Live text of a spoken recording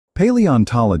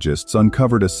Paleontologists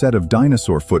uncovered a set of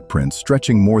dinosaur footprints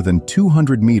stretching more than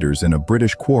 200 meters in a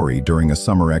British quarry during a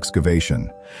summer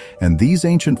excavation. And these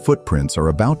ancient footprints are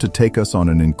about to take us on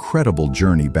an incredible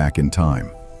journey back in time.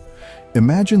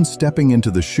 Imagine stepping into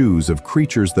the shoes of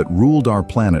creatures that ruled our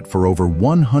planet for over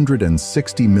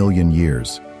 160 million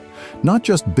years. Not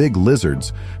just big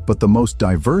lizards, but the most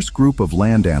diverse group of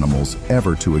land animals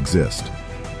ever to exist.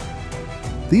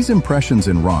 These impressions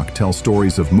in rock tell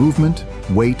stories of movement,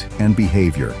 weight, and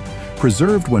behavior,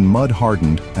 preserved when mud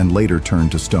hardened and later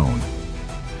turned to stone.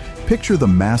 Picture the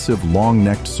massive,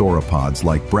 long-necked sauropods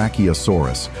like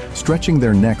Brachiosaurus, stretching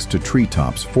their necks to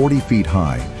treetops 40 feet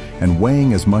high and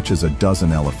weighing as much as a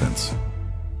dozen elephants.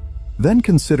 Then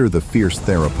consider the fierce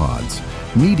theropods,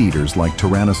 meat-eaters like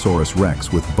Tyrannosaurus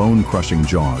rex with bone-crushing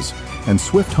jaws, and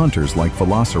swift hunters like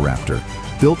Velociraptor,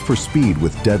 built for speed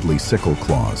with deadly sickle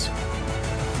claws.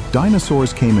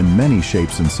 Dinosaurs came in many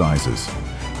shapes and sizes.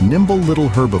 Nimble little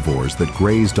herbivores that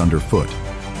grazed underfoot,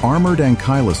 armored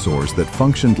ankylosaurs that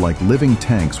functioned like living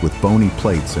tanks with bony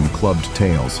plates and clubbed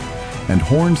tails, and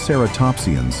horned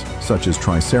ceratopsians, such as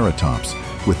Triceratops,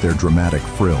 with their dramatic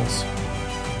frills.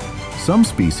 Some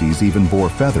species even bore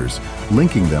feathers,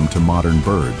 linking them to modern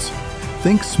birds.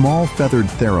 Think small feathered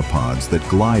theropods that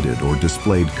glided or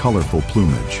displayed colorful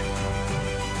plumage.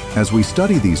 As we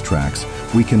study these tracks,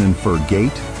 we can infer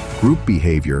gait, group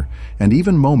behavior, and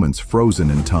even moments frozen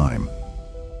in time.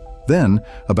 Then,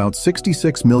 about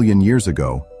 66 million years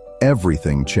ago,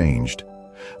 everything changed.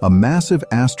 A massive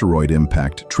asteroid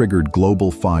impact triggered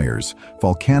global fires,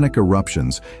 volcanic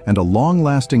eruptions, and a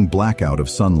long-lasting blackout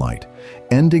of sunlight,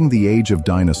 ending the age of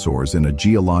dinosaurs in a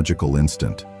geological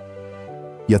instant.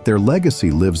 Yet their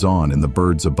legacy lives on in the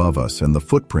birds above us and the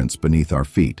footprints beneath our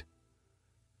feet.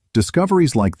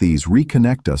 Discoveries like these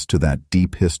reconnect us to that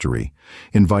deep history,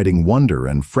 inviting wonder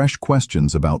and fresh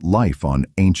questions about life on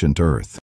ancient Earth.